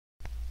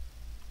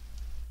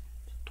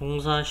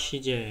동사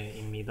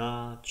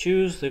시제입니다.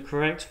 Choose the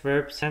correct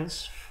verb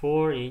tense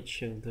for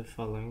each of the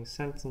following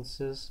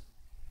sentences.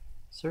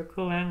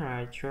 Circle and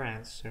write your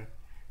answer.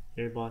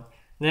 1번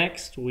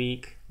Next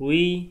week,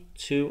 we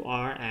to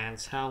our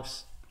aunt's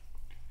house.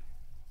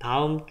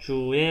 다음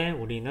주에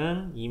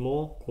우리는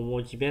이모,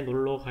 고모 집에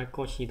놀러 갈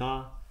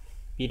것이다.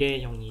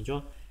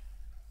 미래형이죠.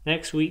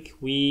 Next week,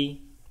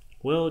 we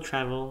will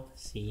travel.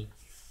 See.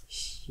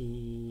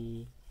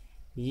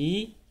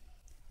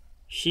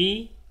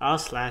 She,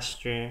 us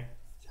last year.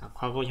 자,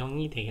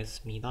 과거형이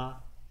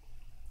되겠습니다.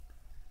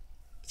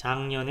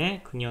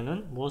 작년에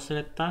그녀는 무엇을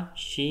했다?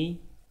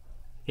 She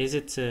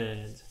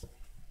visited.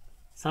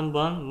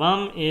 3번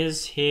Mom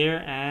is here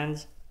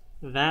and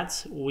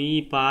that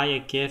we buy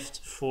a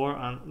gift for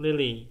Aunt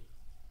Lily.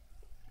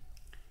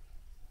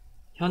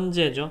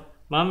 현재죠.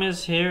 Mom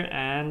is here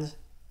and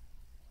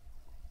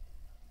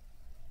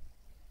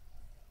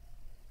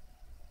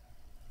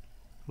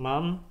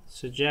Mom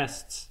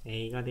suggests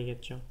A가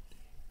되겠죠.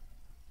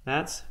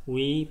 That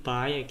we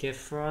buy a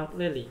gift for Aunt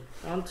Lily.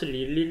 Aunt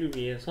Lily를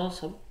위해서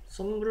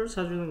선물을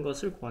사주는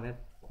것을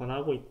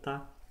권하고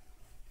있다.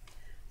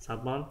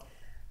 4번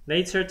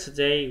Later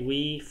today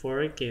we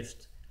for a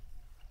gift.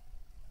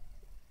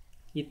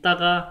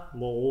 이따가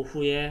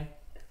오후에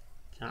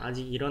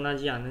아직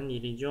일어나지 않은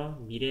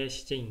일이죠. 미래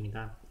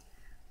시제입니다.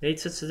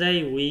 Later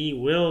today we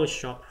will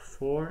shop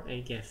for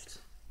a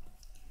gift.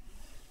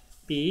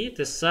 B.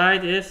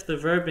 Decide if the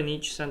verb in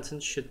each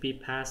sentence should be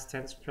past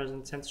tense,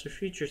 present tense, or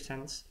future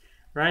tense.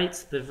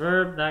 Write the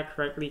verb that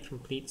correctly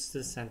completes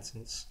the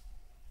sentence.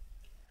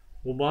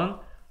 5번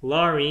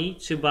Laurie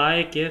to buy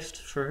a gift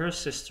for her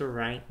sister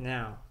right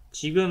now.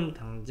 지금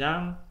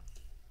당장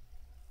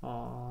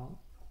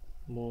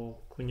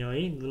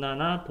그녀의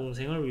누나나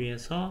동생을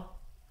위해서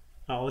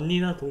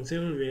언니나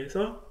동생을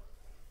위해서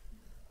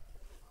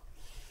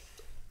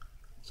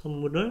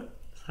선물을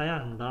사야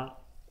한다.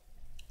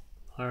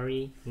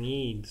 Laurie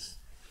needs.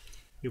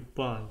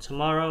 6번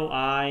Tomorrow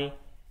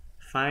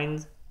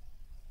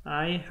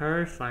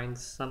her find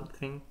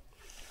something.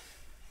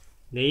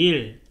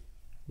 내일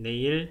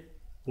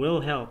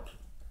will help.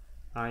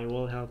 I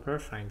will help her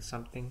find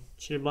something.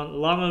 7번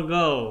long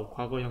ago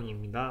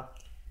과거형입니다.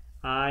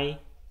 I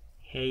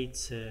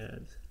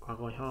hated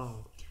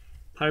과거형.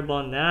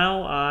 8번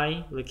now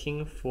I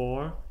looking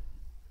for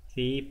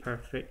the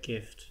perfect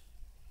gift.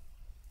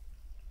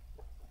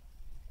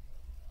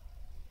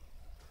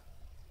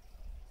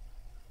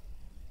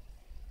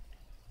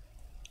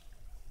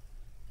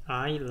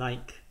 I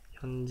like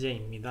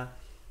현재입니다.